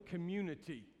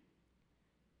community.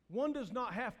 One does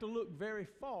not have to look very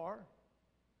far,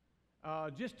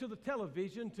 just to the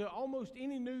television, to almost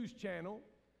any news channel,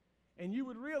 and you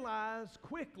would realize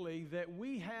quickly that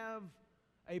we have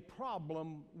a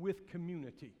problem with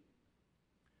community.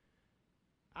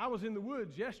 I was in the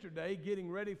woods yesterday getting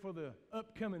ready for the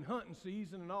upcoming hunting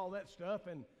season and all that stuff,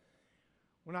 and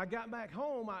when I got back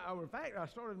home,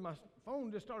 my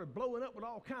phone just started blowing up with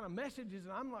all kind of messages,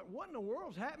 and I'm like, what in the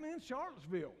world's happening in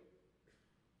Charlottesville?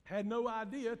 Had no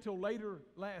idea till later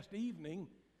last evening,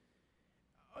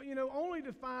 only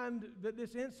to find that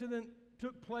this incident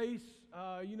took place,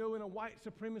 in a white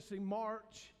supremacy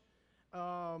march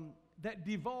that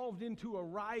devolved into a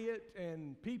riot,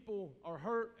 and people are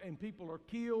hurt and people are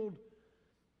killed.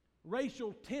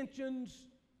 Racial tensions,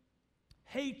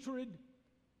 hatred,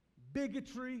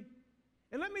 bigotry.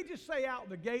 And let me just say out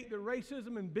the gate that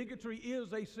racism and bigotry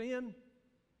is a sin.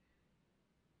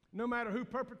 No matter who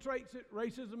perpetrates it,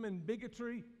 racism and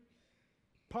bigotry,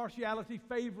 partiality,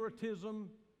 favoritism,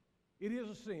 it is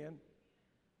a sin.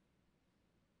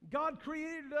 God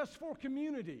created us for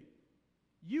community.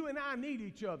 You and I need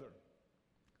each other.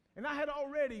 And I had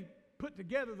already put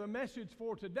together the message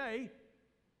for today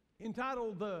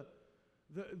entitled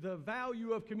the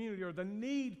value of community, or the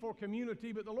need for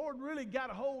community, but the Lord really got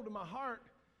a hold of my heart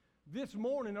this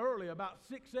morning early, about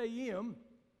 6 a.m.,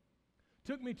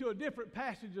 took me to a different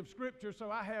passage of Scripture, so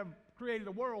I have created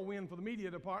a whirlwind for the media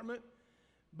department,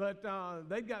 but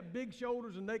they've got big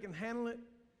shoulders and they can handle it.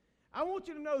 I want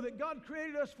you to know that God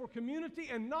created us for community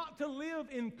and not to live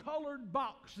in colored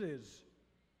boxes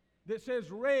that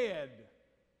says red,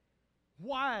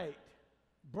 white,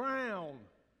 brown,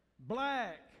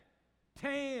 black,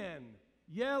 tan,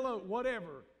 yellow,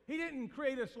 whatever. He didn't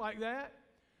create us like that,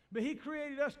 but He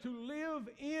created us to live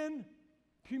in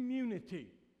community.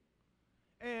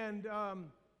 And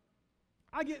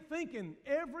I get thinking,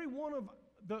 every one of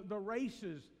the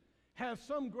races has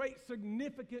some great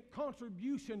significant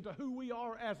contribution to who we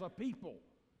are as a people.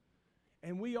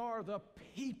 And we are the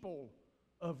people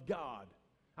of God.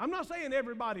 I'm not saying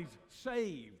everybody's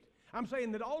saved. I'm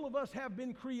saying that all of us have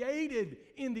been created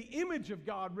in the image of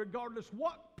God, regardless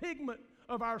what pigment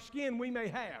of our skin we may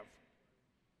have.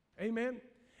 Amen?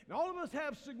 And all of us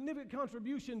have significant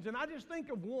contributions, and I just think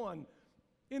of one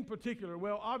in particular.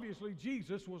 Well, obviously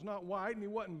Jesus was not white and He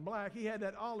wasn't black. He had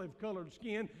that olive-colored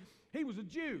skin. He was a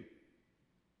Jew.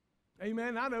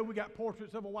 Amen? I know we got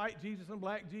portraits of a white Jesus and a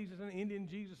black Jesus and an Indian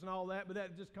Jesus and all that, but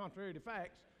that's just contrary to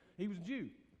facts. He was a Jew.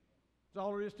 That's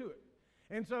all there is to it.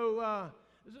 And so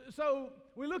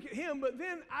we look at Him, but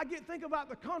then I think about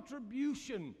the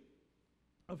contribution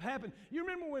of happened. You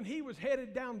remember when He was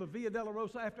headed down the Via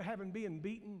Dolorosa after having been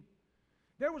beaten?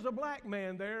 There was a black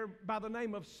man there by the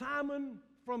name of Simon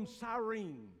from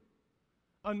Cyrene,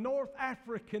 a North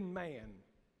African man.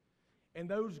 And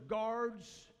those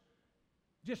guards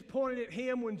just pointed at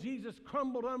him when Jesus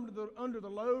crumbled under the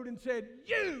load and said,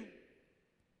 "You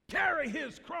carry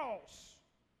His cross."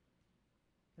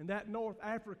 And that North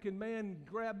African man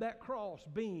grabbed that cross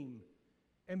beam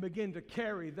and began to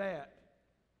carry that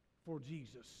for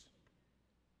Jesus.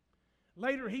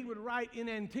 Later, he would write in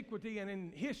antiquity and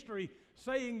in history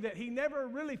saying that he never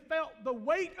really felt the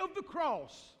weight of the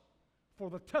cross for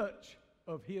the touch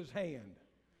of His hand.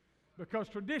 Because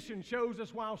tradition shows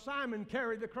us while Simon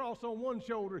carried the cross on one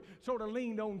shoulder, sort of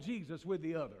leaned on Jesus with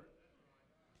the other.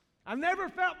 I never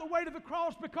felt the weight of the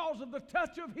cross because of the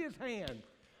touch of His hand.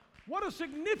 What a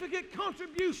significant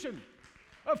contribution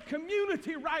of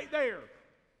community right there.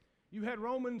 You had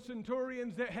Roman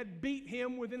centurions that had beat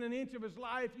him within an inch of his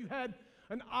life. You had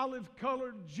an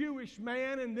olive-colored Jewish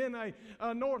man and then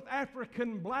a North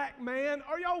African black man.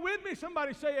 Are y'all with me?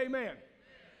 Somebody say amen.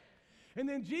 And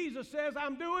then Jesus says,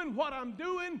 I'm doing what I'm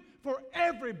doing for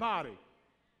everybody.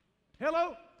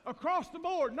 Hello? Across the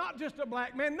board, not just a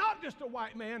black man, not just a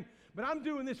white man, but I'm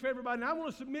doing this for everybody. And I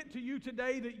want to submit to you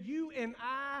today that you and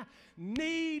I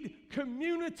need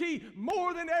community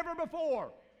more than ever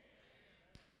before.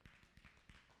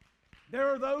 There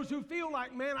are those who feel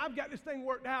like, man, I've got this thing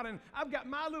worked out, and I've got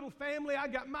my little family,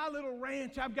 I've got my little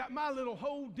ranch, I've got my little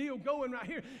whole deal going right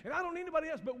here, and I don't need anybody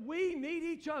else, but we need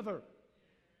each other.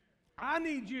 I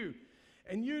need you,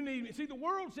 and you need me. See, the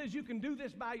world says you can do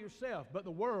this by yourself, but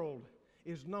the world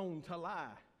is known to lie.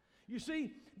 You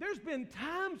see, there's been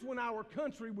times when our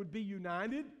country would be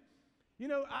united. You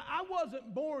know, I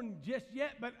wasn't born just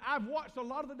yet, but I've watched a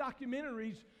lot of the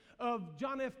documentaries of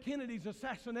John F. Kennedy's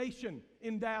assassination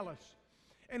in Dallas,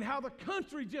 and how the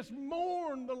country just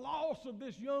mourned the loss of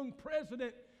this young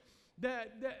president,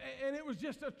 and it was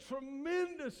just a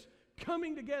tremendous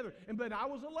coming together. But I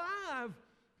was alive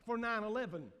for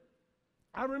 9/11.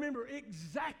 I remember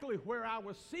exactly where I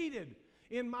was seated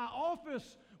in my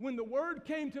office when the word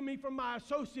came to me from my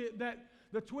associate that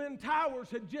the Twin Towers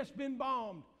had just been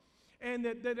bombed and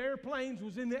that airplanes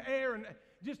was in the air, and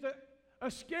just a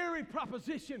scary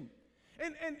proposition.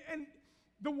 And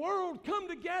the world come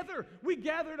together. We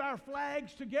gathered our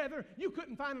flags together. You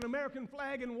couldn't find an American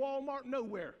flag in Walmart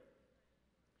nowhere.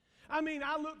 I mean,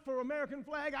 I looked for American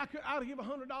flag. I'd give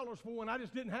 $100 for one. I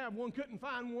just didn't have one, couldn't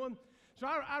find one. So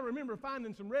I remember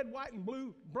finding some red, white, and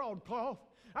blue broadcloth.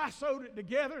 I sewed it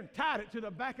together and tied it to the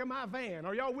back of my van.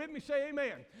 Are y'all with me? Say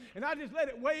amen. And I just let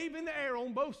it wave in the air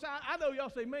on both sides. I know y'all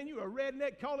say, man, you a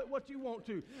redneck, call it what you want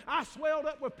to. I swelled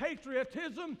up with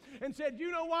patriotism and said,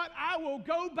 you know what? I will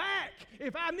go back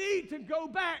if I need to go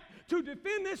back to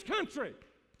defend this country.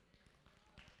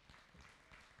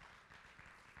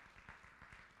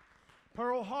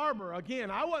 Pearl Harbor,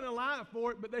 again, I wasn't alive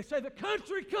for it, but they say the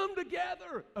country come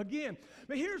together again.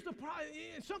 But here's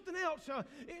something else.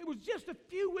 It was just a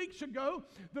few weeks ago,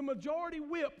 the majority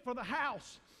whip for the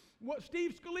House,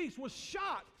 Steve Scalise, was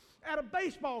shot at a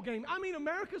baseball game. I mean,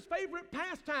 America's favorite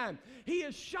pastime. He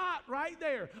is shot right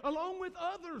there, along with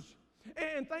others.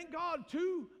 And thank God,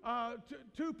 two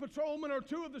patrolmen or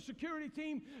two of the security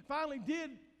team finally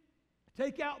did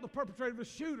take out the perpetrator, the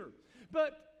shooter.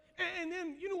 And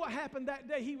then, you know what happened that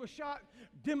day he was shot?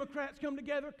 Democrats come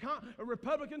together,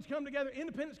 Republicans come together,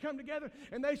 independents come together,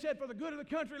 and they said, for the good of the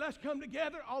country, let's come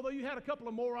together. Although you had a couple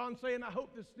of morons saying, I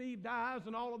hope that Steve dies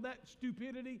and all of that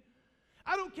stupidity.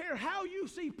 I don't care how you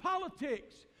see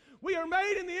politics. We are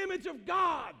made in the image of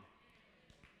God.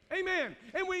 Amen.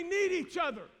 And we need each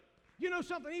other. You know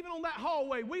something? Even on that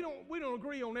hallway, we don't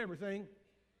agree on everything.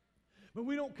 But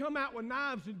we don't come out with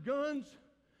knives and guns.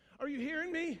 Are you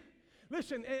hearing me?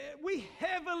 Listen, we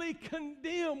heavily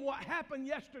condemn what happened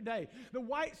yesterday, the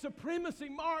white supremacy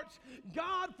march.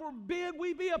 God forbid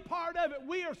we be a part of it.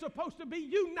 We are supposed to be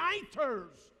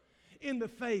uniters in the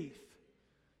faith.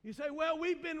 You say, well,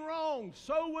 we've been wrong.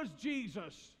 So was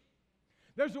Jesus.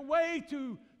 There's a way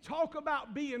to talk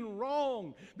about being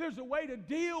wrong. There's a way to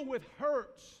deal with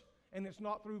hurts, and it's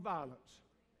not through violence.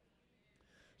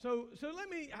 So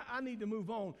I need to move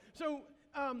on. So,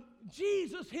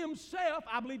 Jesus himself,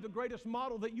 I believe the greatest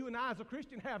model that you and I as a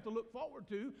Christian have to look forward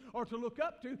to or to look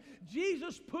up to,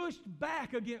 Jesus pushed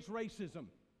back against racism.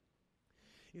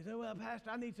 You say, well,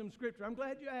 Pastor, I need some scripture. I'm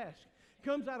glad you asked. It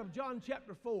comes out of John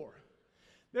chapter 4.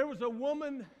 There was a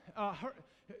woman,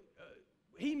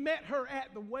 he met her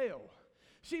at the well.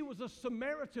 She was a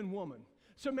Samaritan woman.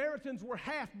 Samaritans were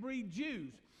half-breed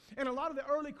Jews. And a lot of the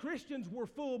early Christians were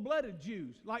full-blooded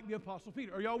Jews, like the Apostle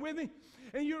Peter. Are y'all with me?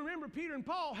 And you remember Peter and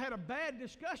Paul had a bad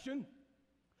discussion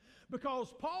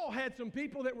because Paul had some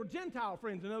people that were Gentile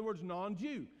friends, in other words,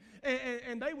 non-Jew.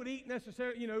 And they would eat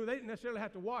necessarily, they didn't necessarily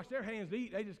have to wash their hands to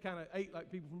eat. They just kind of ate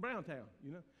like people from Browntown,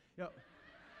 Yep.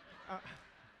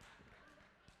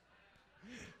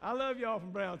 I love y'all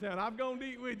from Browntown. I've gone to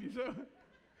eat with you. So,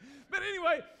 but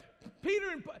anyway, Peter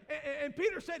and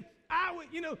Peter said,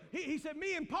 he said,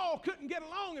 me and Paul couldn't get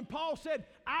along, and Paul said,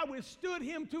 I withstood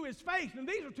him to his face. And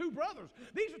these are two brothers.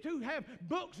 These are two who have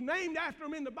books named after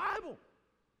them in the Bible.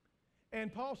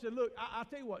 And Paul said, look, I'll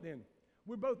tell you what then.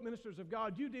 We're both ministers of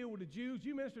God. You deal with the Jews.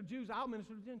 You minister to Jews. I'll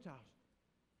minister to Gentiles.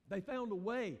 They found a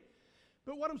way.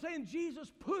 But what I'm saying,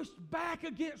 Jesus pushed back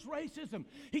against racism.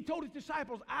 He told his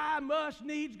disciples, I must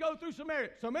needs go through Samaria.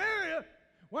 Samaria?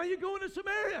 Why are you going to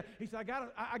Samaria? He said,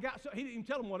 he didn't even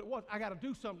tell them what it was. I got to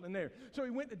do something there. So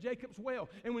he went to Jacob's well.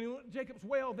 And when he went to Jacob's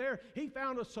well there, he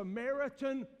found a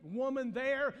Samaritan woman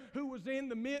there who was in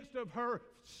the midst of her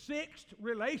sixth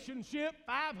relationship,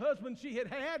 5 husbands she had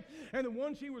had, and the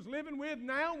one she was living with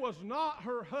now was not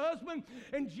her husband.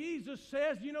 And Jesus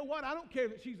says, you know what? I don't care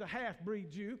that she's a half-breed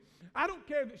Jew. I don't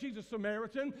care that she's a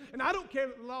Samaritan. And I don't care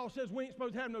that the law says we ain't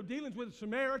supposed to have no dealings with the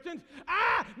Samaritans.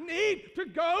 I need to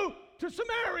go to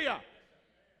Samaria.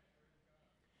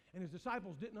 And his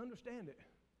disciples didn't understand it.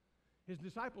 His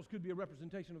disciples could be a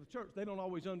representation of the church. They don't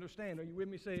always understand. Are you with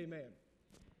me? Say amen.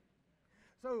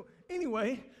 So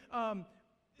anyway,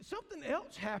 something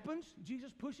else happens.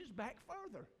 Jesus pushes back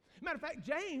further. Matter of fact,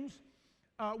 James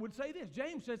would say this.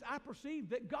 James says, I perceive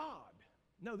that God,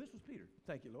 no, this was Peter.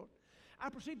 Thank you, Lord. I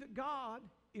perceive that God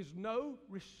is no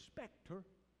respecter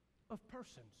of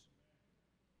persons.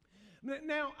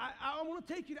 Now, I want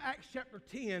to take you to Acts chapter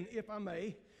 10, if I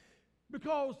may,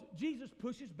 because Jesus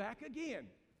pushes back again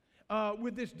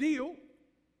with this deal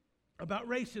about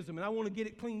racism, and I want to get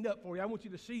it cleaned up for you. I want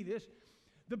you to see this.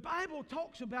 The Bible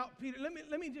talks about Peter.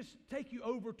 Let me just take you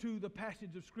over to the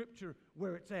passage of Scripture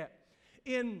where it's at.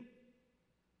 In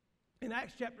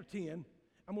Acts chapter 10,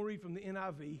 I'm going to read from the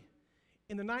NIV.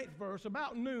 in the 9th verse,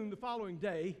 about noon the following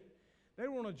day, they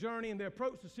were on a journey and they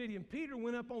approached the city, and Peter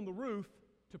went up on the roof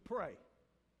to pray.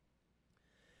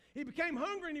 He became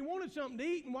hungry and he wanted something to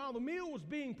eat, and while the meal was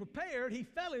being prepared, he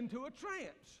fell into a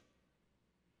trance.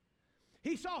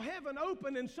 He saw heaven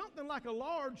open and something like a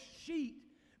large sheet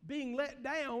being let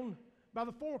down by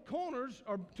the four corners,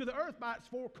 or to the earth by its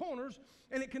four corners,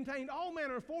 and it contained all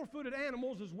manner of four-footed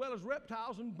animals as well as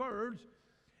reptiles and birds.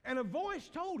 And a voice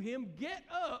told him, "Get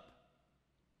up,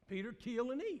 Peter,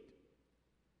 kill and eat."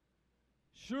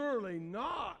 "Surely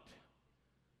not,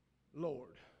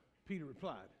 Lord," Peter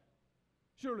replied.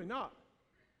 "Surely not."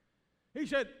 He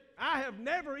said, "I have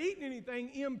never eaten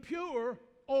anything impure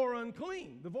or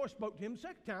unclean." The voice spoke to him the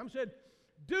second time, said,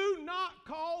 "Do not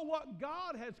call what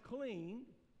God has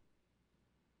cleaned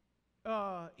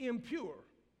impure."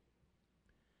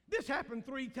 This happened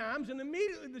 3 times, and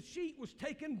immediately the sheet was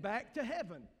taken back to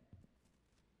heaven.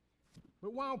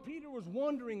 But while Peter was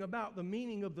wondering about the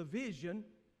meaning of the vision,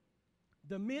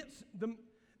 the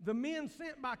men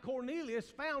sent by Cornelius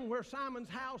found where Simon's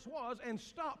house was and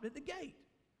stopped at the gate.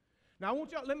 Now I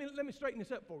want y'all, let me straighten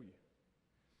this up for you.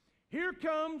 Here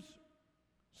comes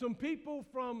some people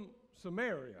from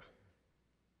Samaria.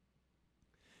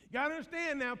 You got to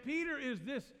understand now, Peter is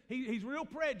this, he's real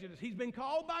prejudiced. He's been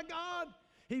called by God.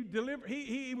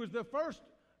 He was the first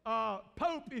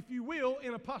pope, if you will,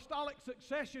 in apostolic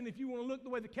succession, if you want to look the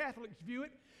way the Catholics view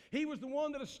it. He was the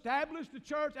one that established the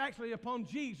church, actually upon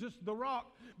Jesus, the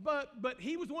rock. But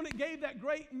he was the one that gave that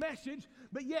great message,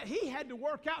 but yet he had to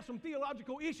work out some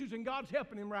theological issues, and God's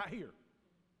helping him right here.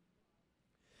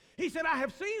 He said, "I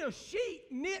have seen a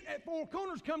sheet knit at four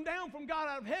corners come down from God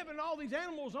out of heaven, and all these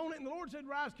animals on it." And the Lord said,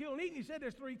 "Rise, kill, and eat." And he said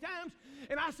this 3 times.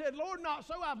 And I said, "Lord, not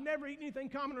so. I've never eaten anything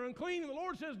common or unclean." And the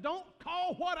Lord says, "Don't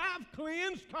call what I've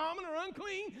cleansed common or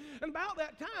unclean." And about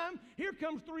that time, here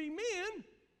comes 3 men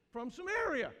from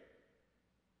Samaria.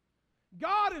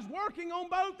 God is working on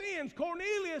both ends.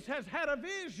 Cornelius has had a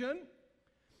vision,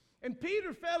 and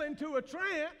Peter fell into a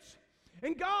trance,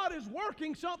 and God is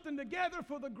working something together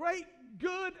for the great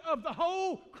good of the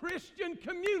whole Christian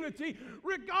community,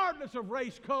 regardless of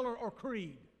race, color, or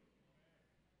creed.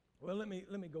 Well, let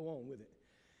me go on with it.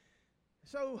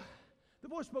 So the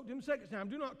voice spoke to him the second time,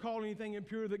 "Do not call anything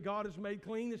impure that God has made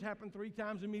clean." This happened 3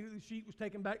 times. Immediately the sheet was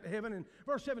taken back to heaven. And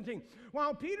verse 17,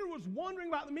 while Peter was wondering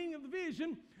about the meaning of the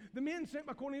vision, the men sent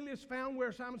by Cornelius found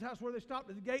where Simon's house, where they stopped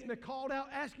at the gate, and they called out,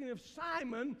 asking if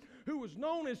Simon, who was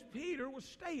known as Peter, was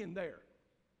staying there.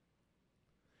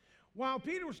 While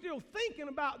Peter was still thinking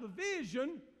about the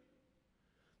vision,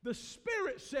 the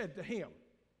Spirit said to him,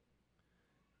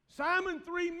 "Simon,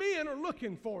 3 men are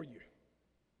looking for you.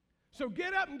 So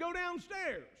get up and go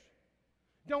downstairs.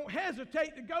 Don't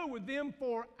hesitate to go with them,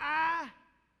 for I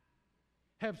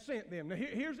have sent them." Now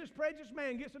here's this prejudiced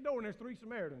man, gets the door, and there's 3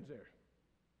 Samaritans there.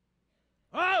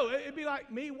 Oh, it'd be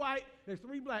like me, white. There's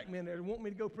 3 black men there that want me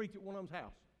to go preach at one of them's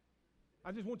house.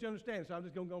 I just want you to understand, so I'm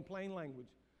just going to go in plain language.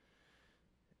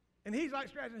 And he's like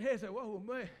scratching his head, saying, "Whoa,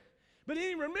 man." But then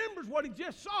he remembers what he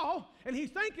just saw, and he's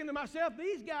thinking to himself,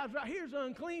 "These guys right here is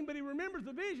unclean." But he remembers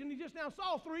the vision he just now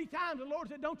saw 3 times. The Lord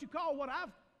said, "Don't you call what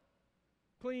I've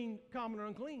clean common or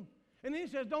unclean." And then he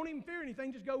says, "Don't even fear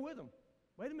anything, just go with them."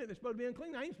 Wait a minute, they're supposed to be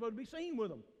unclean. I ain't supposed to be seen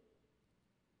with them.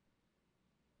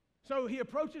 So he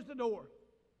approaches the door.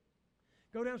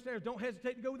 "Go downstairs. Don't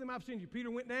hesitate to go with them. I've sent you." Peter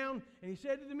went down, and he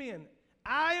said to the men,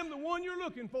 "I am the one you're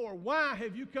looking for. Why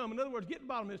have you come?" In other words, get to the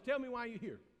bottom of this. Tell me why you're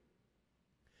here.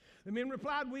 The men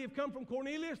replied, "We have come from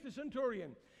Cornelius the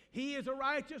centurion. He is a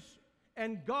righteous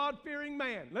and God-fearing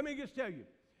man." Let me just tell you,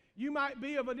 you might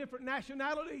be of a different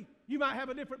nationality, you might have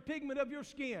a different pigment of your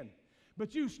skin,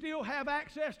 but you still have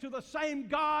access to the same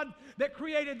God that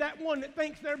created that one that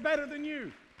thinks they're better than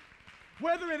you.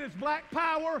 Whether it is black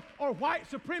power or white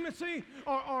supremacy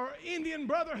or Indian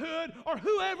brotherhood or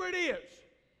whoever it is.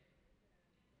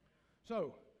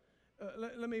 So,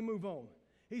 let me move on.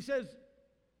 He says,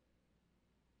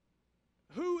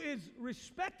 "Who is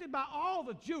respected by all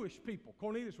the Jewish people."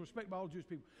 Cornelius was respected by all the Jewish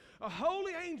people. "A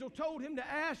holy angel told him to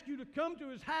ask you to come to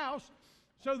his house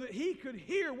so that he could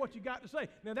hear what you got to say."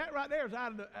 Now that right there is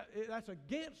that's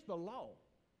against the law.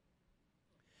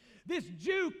 This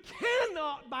Jew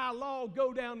cannot by law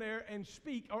go down there and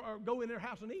speak or go in their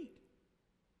house and eat.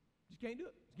 Just can't do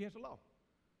it. It's against the law.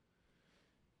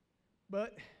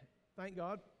 But thank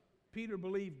God, Peter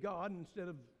believed God instead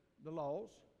of the laws.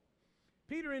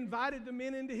 Peter invited the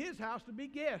men into his house to be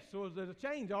guests. So there's a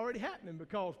change already happening,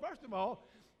 because first of all,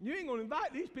 you ain't going to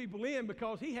invite these people in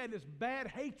because he had this bad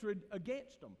hatred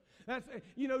against them. That's,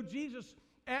 Jesus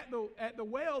at the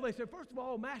well, they said, "First of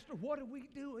all, Master, what are we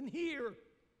doing here?"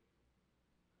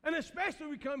 And especially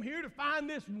we come here to find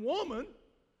this woman.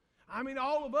 I mean,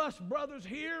 all of us brothers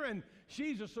here, and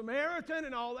she's a Samaritan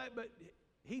and all that, but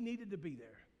he needed to be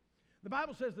there. The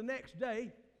Bible says the next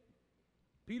day,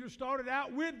 Peter started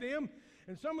out with them,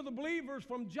 and some of the believers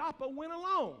from Joppa went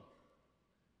along.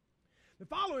 The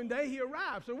following day, he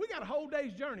arrived. So we got a whole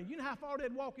day's journey. You know how far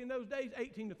they'd walk in those days?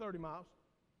 18 to 30 miles.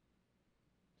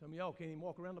 Some of y'all can't even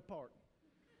walk around the park.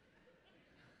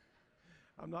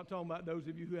 I'm not talking about those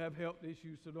of you who have health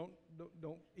issues, so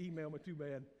don't email me too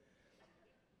bad.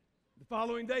 The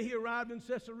following day, he arrived in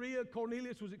Caesarea.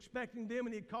 Cornelius was expecting them,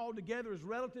 and he had called together his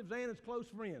relatives and his close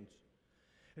friends.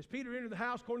 As Peter entered the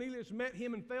house, Cornelius met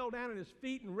him and fell down at his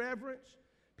feet in reverence.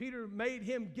 Peter made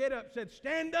him get up, said,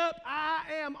 "Stand up, I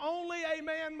am only a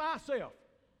man myself."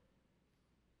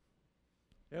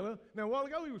 Hello? Now, a while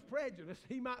ago, he was prejudiced.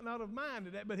 He might not have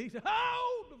minded that, but he said,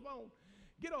 "Hold the phone.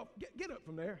 Get off, get up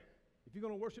from there. If you're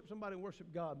going to worship somebody,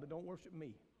 worship God, but don't worship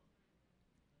me."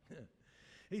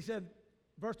 He said,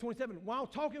 verse 27, while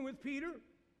talking with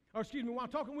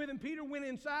him, Peter went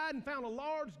inside and found a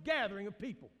large gathering of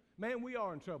people. Man, we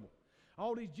are in trouble.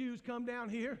 All these Jews come down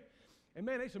here, and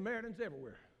man, they Samaritans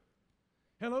everywhere.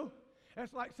 Hello?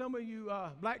 That's like some of you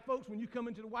black folks when you come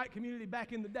into the white community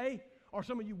back in the day, or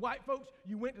some of you white folks,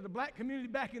 you went to the black community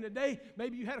back in the day.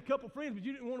 Maybe you had a couple friends, but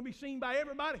you didn't want to be seen by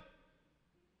everybody.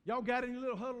 Y'all got in your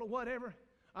little huddle or whatever.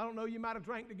 I don't know, you might have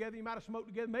drank together, you might have smoked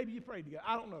together, maybe you prayed together.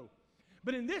 I don't know.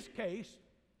 But in this case,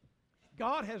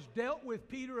 God has dealt with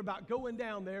Peter about going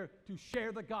down there to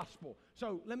share the gospel.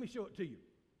 So let me show it to you.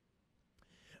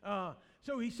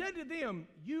 So he said to them,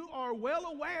 "You are well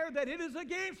aware that it is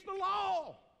against the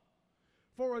law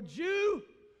for a Jew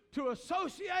to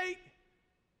associate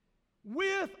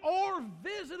with or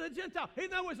visit a Gentile."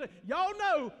 In other words, y'all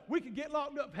know we could get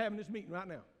locked up having this meeting right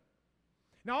now.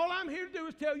 Now, all I'm here to do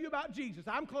is tell you about Jesus.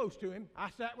 I'm close to him. I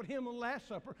sat with him on the Last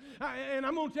Supper, and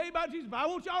I'm going to tell you about Jesus. But I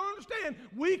want y'all to understand,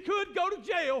 we could go to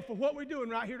jail for what we're doing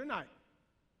right here tonight.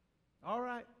 All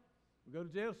right, we go to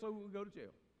jail, so we'll go to jail.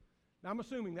 Now, I'm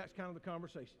assuming that's kind of the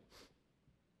conversation.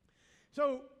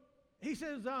 So he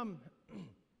says,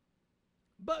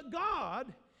 but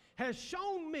God has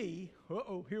shown me,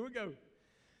 here we go,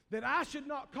 that I should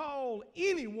not call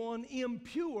anyone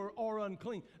impure or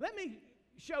unclean. Let me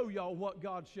show y'all what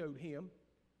God showed him.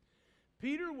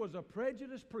 Peter was a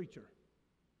prejudiced preacher.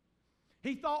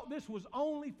 He thought this was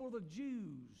only for the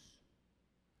Jews.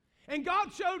 And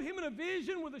God showed him in a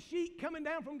vision with a sheep coming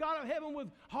down from God of heaven with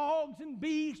hogs and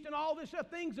beasts and all this stuff,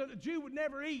 things that a Jew would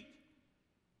never eat.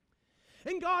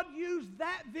 And God used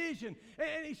that vision.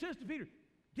 And he says to Peter,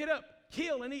 "Get up,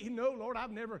 kill and eat." "No, Lord,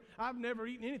 I've never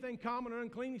eaten anything common or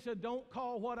unclean." He said, "Don't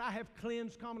call what I have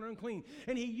cleansed common or unclean."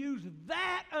 And he used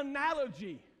that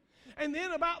analogy. And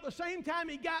then about the same time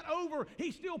he got over,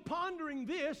 he's still pondering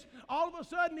this, all of a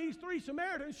sudden these three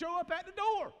Samaritans show up at the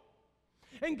door.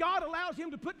 And God allows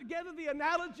him to put together the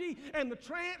analogy and the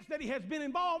trance that he has been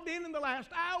involved in the last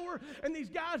hour. And these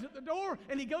guys at the door,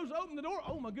 and he goes to open the door.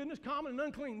 "Oh my goodness, common and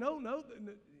unclean." No,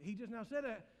 he just now said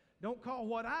that. "Don't call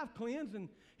what I've cleansed." And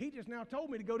he just now told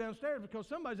me to go downstairs because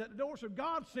somebody's at the door, so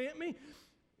God sent me.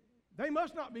 They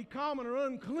must not be common or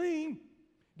unclean.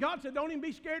 God said, "Don't even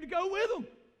be scared to go with them."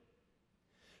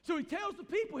 So he tells the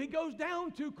people, he goes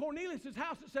down to Cornelius'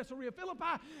 house at Caesarea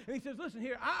Philippi, and he says, "Listen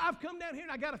here, I've come down here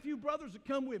and I got a few brothers that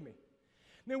come with me.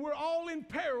 Now we're all in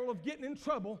peril of getting in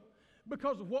trouble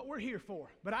because of what we're here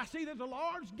for. But I see there's a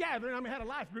large gathering." I had a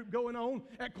life group going on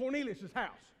at Cornelius'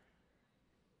 house.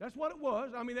 That's what it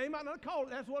was. They might not have called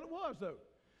it. That's what it was, though.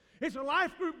 It's a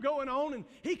life group going on, and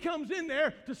he comes in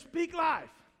there to speak life.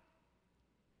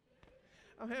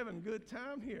 I'm having a good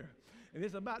time here, and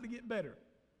it's about to get better.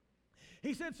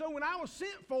 He said, "So when I was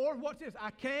sent for," watch this, "I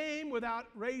came without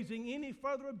raising any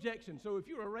further objection." So if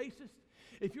you're a racist,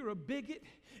 if you're a bigot,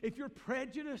 if you're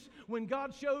prejudiced, when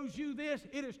God shows you this,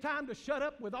 it is time to shut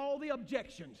up with all the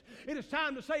objections. It is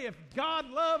time to say, if God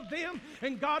loved them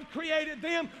and God created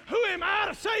them, who am I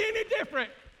to say any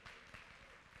different?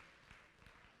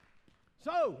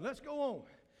 So let's go on.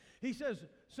 He says,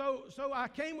 so I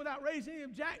came without raising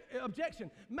any objection.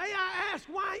 "May I ask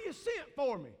why you sent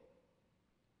for me?"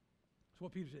 That's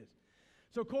what Peter says.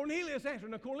 So Cornelius answered.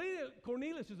 Now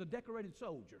Cornelius is a decorated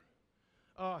soldier.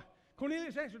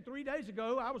 Cornelius answered, 3 days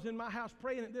ago, I was in my house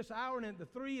praying at this hour, and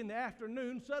at 3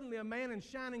 p.m, suddenly a man in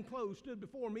shining clothes stood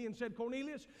before me and said,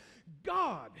 "Cornelius,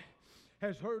 God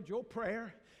has heard your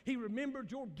prayer. He remembered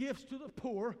your gifts to the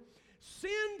poor.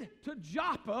 Send to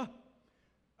Joppa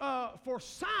for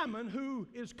Simon, who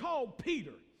is called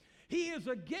Peter. He is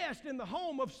a guest in the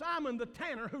home of Simon the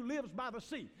tanner who lives by the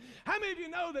sea." How many of you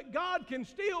know that God can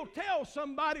still tell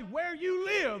somebody where you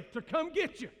live to come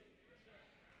get you?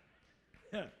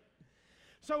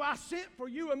 So I sent for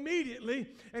you immediately,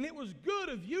 and it was good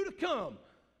of you to come.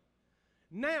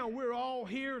 Now we're all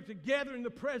here together in the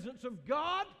presence of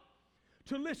God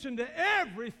to listen to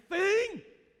everything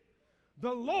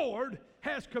the Lord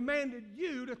has commanded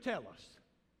you to tell us.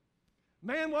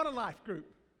 Man, what a life group.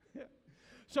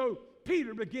 So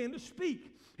Peter began to speak.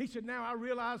 He said, now I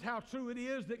realize how true it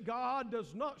is that God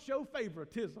does not show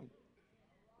favoritism.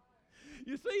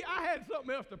 You see, I had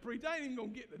something else to preach. I ain't even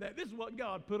going to get to that. This is what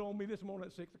God put on me this morning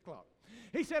at 6 o'clock.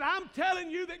 He said, I'm telling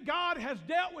you that God has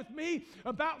dealt with me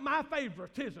about my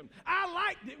favoritism. I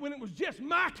liked it when it was just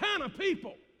my kind of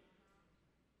people.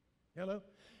 Hello?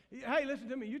 Hey, listen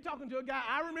to me. You're talking to a guy.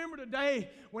 I remember the day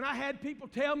when I had people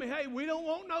tell me, hey, we don't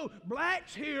want no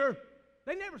blacks here.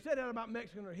 They never said that about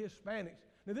Mexicans or Hispanics.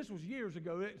 Now, this was years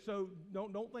ago, so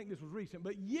don't think this was recent,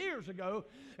 but years ago,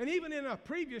 and even in a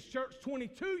previous church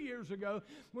 22 years ago,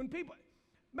 when people,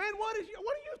 man, what are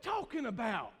you talking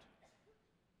about?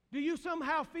 Do you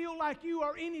somehow feel like you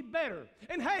are any better?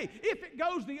 And hey, if it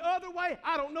goes the other way,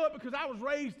 I don't know it because I was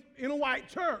raised in a white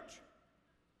church.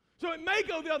 So it may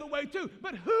go the other way too.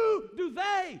 But who do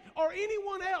they or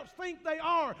anyone else think they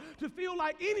are to feel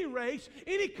like any race,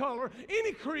 any color,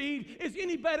 any creed is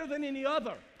any better than any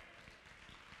other?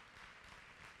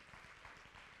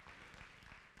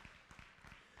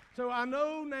 So I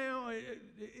know now it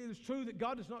is true that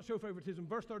God does not show favoritism.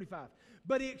 Verse 35.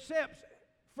 But he accepts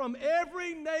from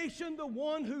every nation the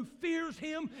one who fears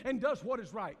him and does what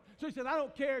is right. So he said, I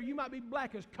don't care. You might be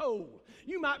black as coal.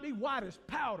 You might be white as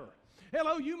powder.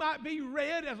 Hello, you might be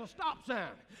red as a stop sign.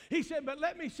 He said, but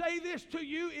let me say this to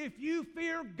you. If you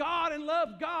fear God and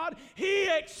love God, he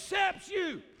accepts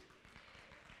you.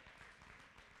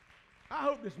 I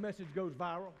hope this message goes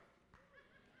viral.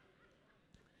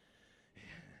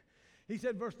 He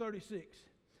said, verse 36,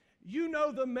 you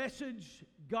know the message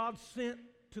God sent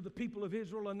to the people of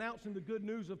Israel announcing the good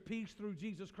news of peace through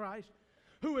Jesus Christ,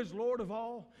 who is Lord of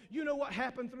all. You know what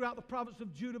happened throughout the province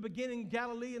of Judah, beginning in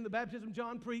Galilee in the baptism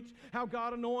John preached, how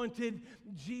God anointed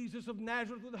Jesus of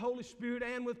Nazareth with the Holy Spirit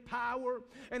and with power,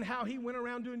 and how he went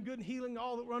around doing good and healing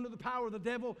all that were under the power of the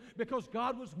devil because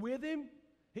God was with him.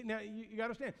 Now, you got to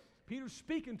understand, Peter's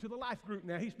speaking to the life group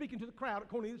now. He's speaking to the crowd at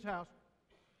Cornelius' house.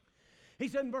 He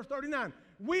said in verse 39,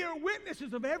 we are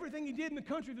witnesses of everything he did in the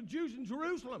country of the Jews in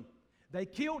Jerusalem. They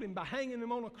killed him by hanging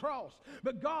him on a cross.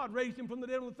 But God raised him from the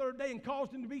dead on the third day and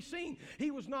caused him to be seen. He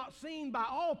was not seen by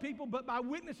all people, but by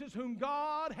witnesses whom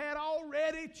God had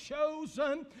already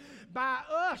chosen, by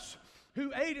us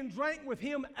who ate and drank with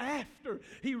him after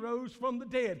he rose from the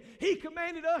dead. He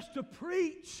commanded us to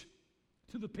preach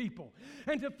to the people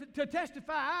and to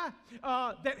testify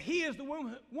that he is the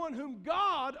one whom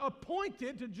God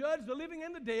appointed to judge the living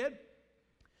and the dead.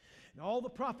 And all the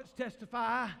prophets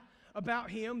testify about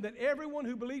him, that everyone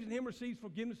who believes in him receives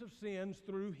forgiveness of sins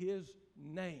through his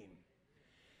name.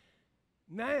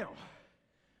 Now,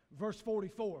 verse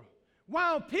 44,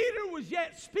 while Peter was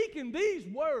yet speaking these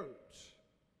words,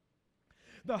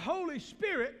 the Holy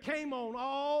Spirit came on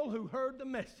all who heard the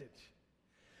message.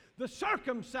 The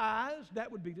circumcised,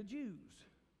 that would be the Jews.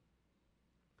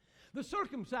 The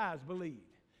circumcised believed.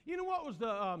 You know what was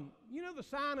the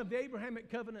sign of the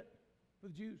Abrahamic covenant for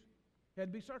the Jews? They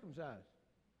had to be circumcised.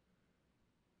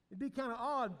 It'd be kind of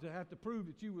odd to have to prove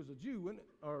that you was a Jew, wouldn't it?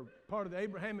 Or part of the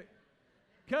Abrahamic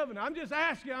covenant. I'm just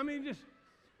asking.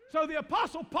 So the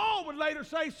Apostle Paul would later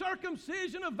say,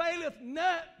 circumcision availeth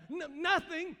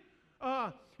nothing.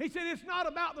 He said it's not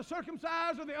about the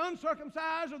circumcised or the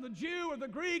uncircumcised or the Jew or the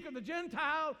Greek or the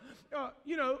Gentile.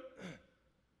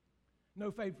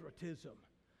 No favoritism.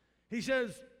 He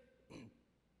says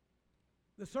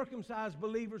the circumcised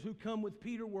believers who come with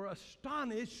Peter were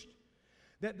astonished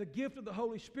that the gift of the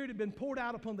Holy Spirit had been poured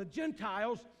out upon the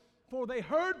Gentiles, for they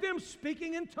heard them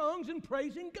speaking in tongues and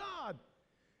praising God.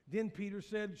 Then Peter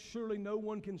said, surely no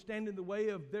one can stand in the way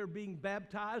of their being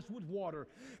baptized with water.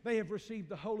 They have received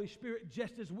the Holy Spirit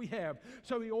just as we have.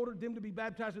 So he ordered them to be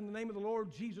baptized in the name of the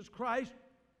Lord Jesus Christ,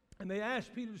 and they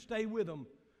asked Peter to stay with them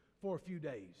for a few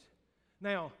days.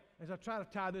 Now, as I try to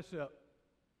tie this up,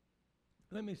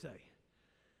 let me say,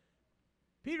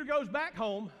 Peter goes back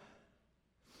home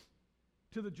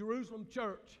to the Jerusalem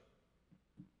church.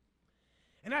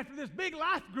 And after this big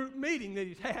life group meeting that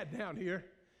he's had down here,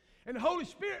 and the Holy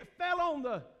Spirit fell on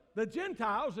the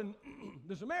Gentiles and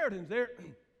the Samaritans there.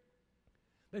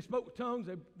 They spoke with tongues.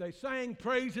 They sang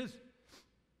praises.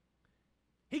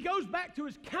 He goes back to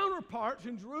his counterparts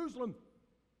in Jerusalem.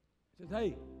 He says,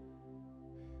 hey,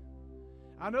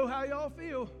 I know how y'all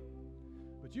feel,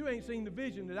 but you ain't seen the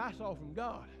vision that I saw from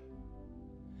God.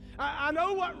 I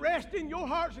know what rests in your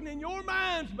hearts and in your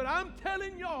minds, but I'm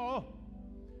telling y'all,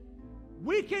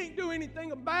 We can't do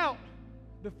anything about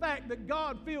the fact that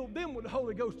God filled them with the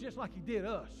Holy Ghost just like He did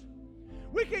us.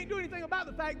 We can't do anything about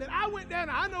the fact that I went down.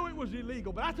 I know it was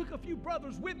illegal, but I took a few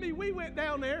brothers with me. We went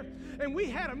down there, and we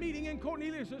had a meeting in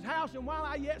Cornelius' house, and while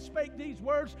I yet spake these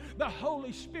words, the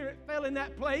Holy Spirit fell in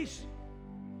that place.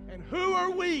 And who are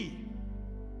we?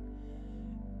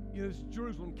 You know, this is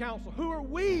Jerusalem Council. Who are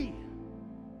we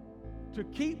to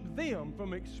keep them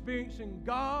from experiencing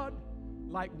God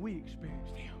like we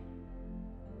experienced Him?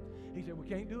 He said, we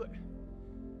can't do it.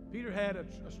 Peter had a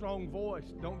strong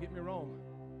voice, don't get me wrong.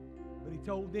 But he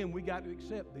told them we got to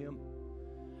accept them.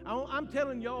 I'm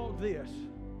telling y'all this.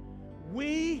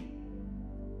 We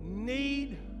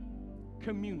need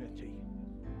community.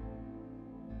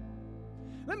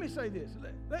 Let me say this.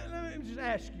 Let me just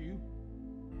ask you,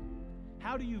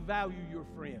 how do you value your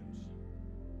friends?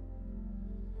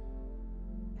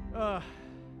 I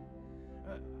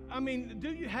mean,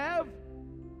 do you have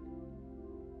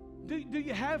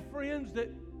friends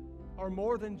that are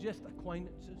more than just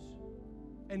acquaintances?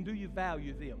 And do you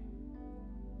value them?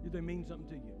 Do they mean something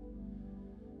to you?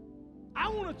 I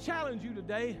want to challenge you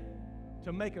today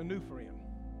to make a new friend.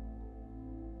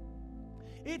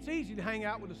 It's easy to hang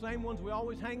out with the same ones we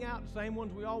always hang out, the same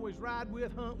ones we always ride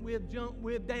with, hunt with, jump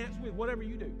with, dance with, whatever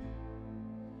you do.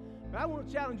 But I want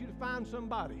to challenge you to find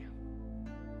somebody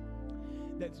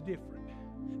that's different.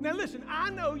 Now listen, I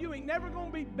know you ain't never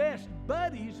going to be best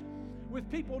buddies with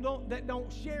people that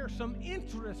don't share some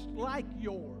interest like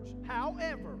yours.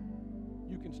 However,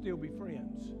 you can still be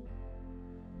friends.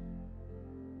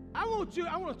 I want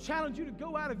to challenge you to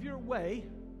go out of your way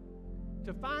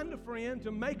to find a friend,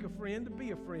 to make a friend, to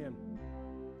be a friend.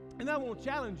 And I want to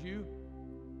challenge you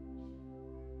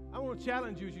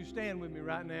as you stand with me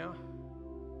right now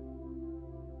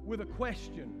with a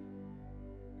question.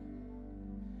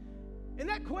 And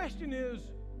that question is,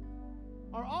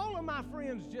 are all of my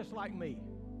friends just like me?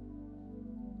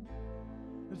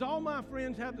 Does all my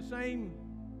friends have the same,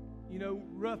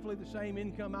 roughly the same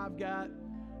income I've got?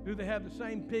 Do they have the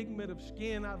same pigment of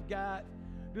skin I've got?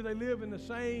 Do they live in the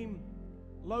same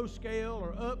low scale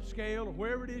or upscale or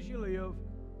wherever it is you live?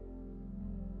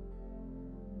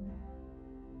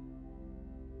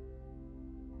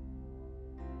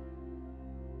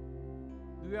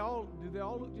 Do they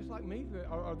all look just like me?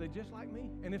 Are they just like me?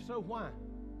 And if so, why?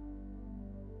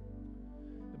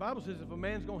 The Bible says if a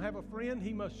man's going to have a friend,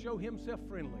 he must show himself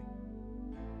friendly.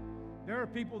 There are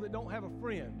people that don't have a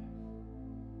friend.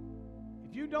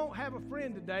 If you don't have a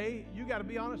friend today, you got to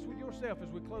be honest with yourself as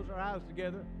we close our eyes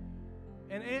together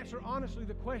and answer honestly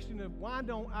the question of, why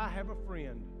don't I have a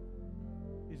friend?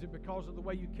 Is it because of the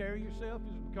way you carry yourself?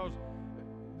 Is it because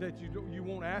that you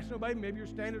won't ask nobody? Maybe your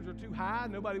standards are too high.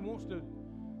 Nobody wants to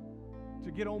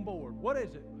get on board. What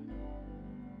is it?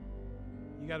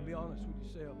 You got to be honest with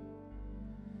yourself.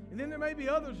 And then there may be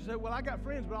others who say, well, I got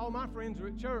friends, but all my friends are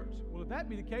at church. Well, if that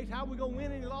be the case, how are we going to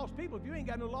win any lost people if you ain't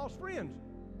got no lost friends?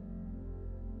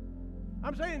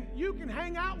 I'm saying you can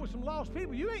hang out with some lost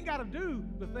people. You ain't got to do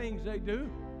the things they do.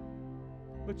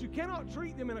 But you cannot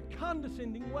treat them in a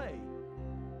condescending way,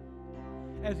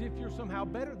 as if you're somehow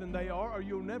better than they are, or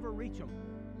you'll never reach them.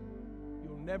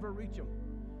 You'll never reach them.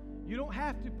 You don't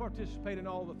have to participate in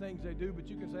all the things they do, but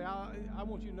you can say, I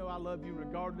want you to know I love you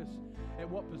regardless at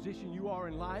what position you are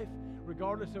in life,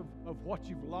 regardless of what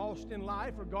you've lost in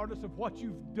life, regardless of what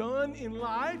you've done in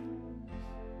life,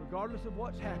 regardless of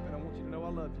what's happened. I want you to know I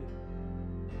love you.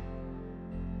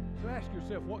 So ask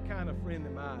yourself, what kind of friend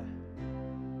am I?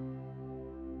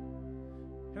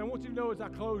 And I want you to know as I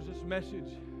close this message,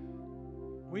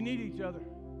 we need each other.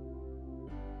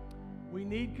 We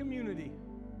need community.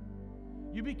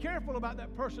 You be careful about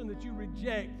that person that you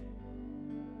reject,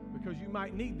 because you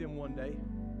might need them one day.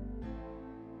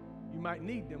 You might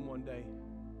need them one day.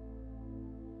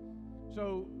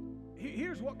 So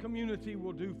here's what community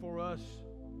will do for us.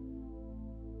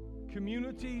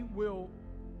 Community will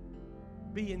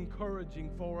be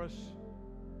encouraging for us.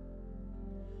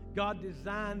 God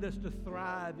designed us to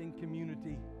thrive in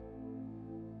community.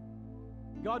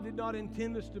 God did not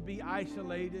intend us to be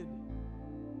isolated.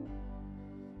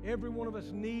 Every one of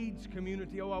us needs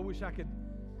community. Oh, I wish I could.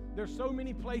 There's so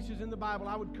many places in the Bible.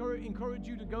 I would encourage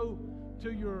you to go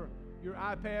to your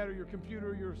iPad or your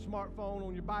computer or your smartphone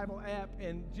on your Bible app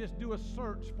and just do a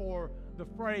search for the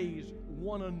phrase,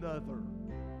 one another.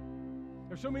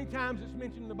 There's so many times it's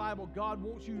mentioned in the Bible, God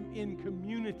wants you in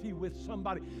community with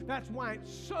somebody. That's why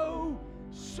it's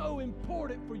so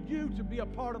important for you to be a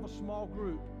part of a small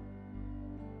group.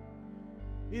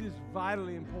 It is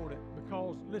vitally important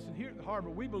because, listen, here at the Harbor,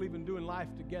 we believe in doing life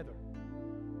together.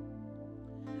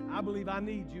 I believe I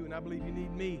need you, and I believe you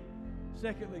need me.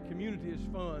 Secondly, community is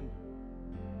fun.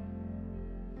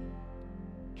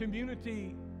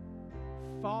 Community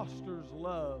fosters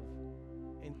love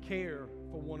and care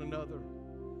for one another.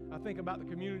 I think about the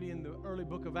community in the early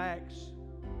book of Acts.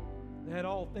 They had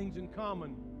all things in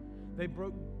common. They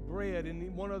broke bread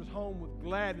in one another's home with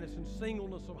gladness and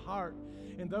singleness of heart.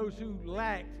 And those who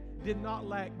lacked did not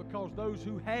lack, because those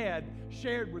who had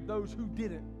shared with those who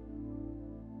didn't.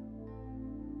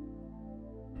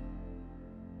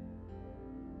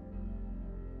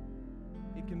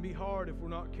 It can be hard if we're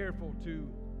not careful to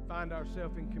find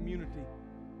ourselves in community,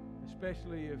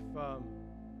 especially if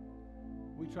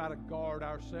we try to guard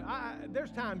ourselves.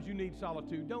 There's times you need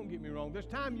solitude, don't get me wrong. There's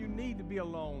times you need to be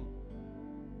alone.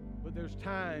 But there's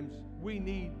times we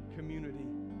need community.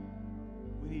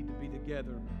 We need to be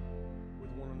together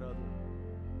with one another.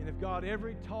 And if God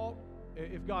ever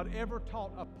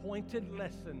taught a pointed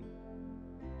lesson,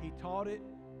 He taught it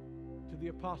to the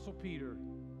Apostle Peter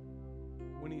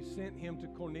when He sent him to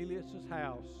Cornelius'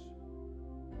 house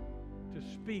to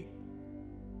speak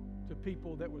to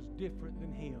people that was different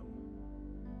than him.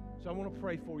 So I want to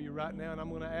pray for you right now, and I'm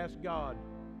going to ask God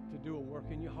to do a work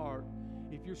in your heart.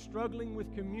 If you're struggling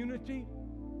with community,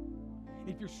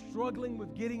 if you're struggling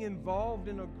with getting involved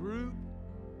in a group,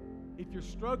 if you're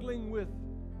struggling with,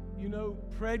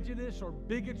 prejudice or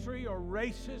bigotry or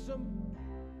racism,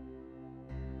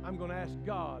 I'm going to ask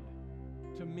God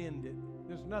to mend it.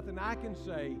 There's nothing I can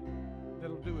say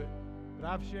that'll do it. But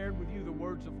I've shared with you the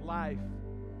words of life,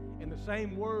 and the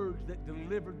same words that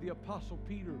delivered the Apostle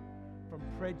Peter from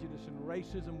prejudice and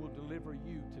racism will deliver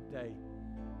you today.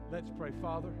 Let's pray.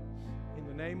 Father, in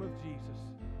the name of Jesus,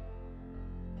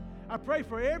 I pray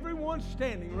for everyone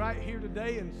standing right here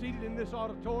today and seated in this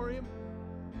auditorium.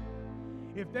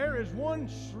 If there is one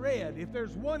shred, if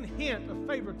there's one hint of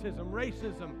favoritism,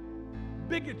 racism,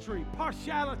 bigotry,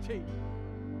 partiality,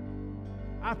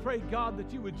 I pray, God,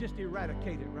 that you would just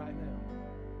eradicate it right now.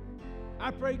 I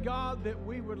pray, God, that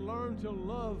we would learn to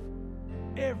love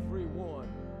everyone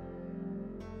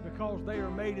because they are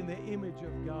made in the image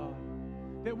of God.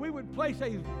 That we would place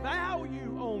a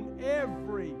value on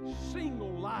every single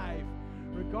life,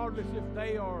 regardless if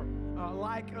they are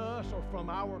like us or from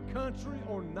our country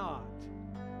or not.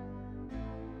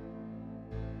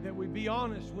 That we be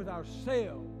honest with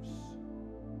ourselves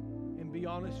and be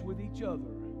honest with each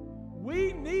other.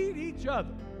 We need each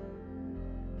other.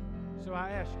 So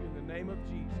I ask you in the name of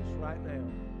Jesus right now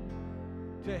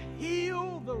to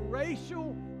heal the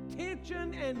racial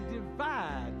tension and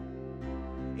divide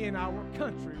in our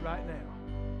country right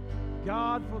now.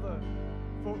 God, for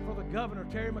the governor,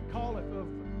 Terry McAuliffe of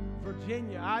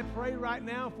Virginia, I pray right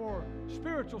now for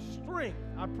spiritual strength.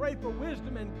 I pray for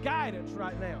wisdom and guidance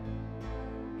right now.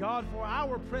 God, for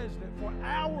our president, for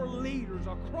our leaders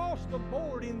across the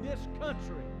board in this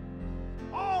country,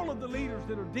 all of the leaders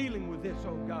that are dealing with this,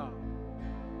 oh God,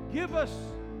 give us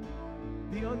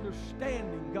the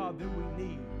understanding, God, that we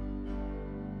need.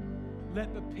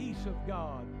 Let the peace of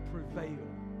God prevail.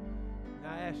 And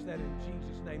I ask that in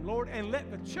Jesus' name, Lord, and let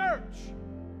the church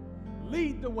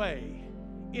lead the way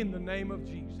in the name of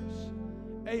Jesus.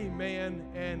 Amen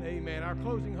and amen. Our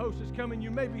closing host is coming.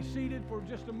 You may be seated for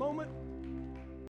just a moment.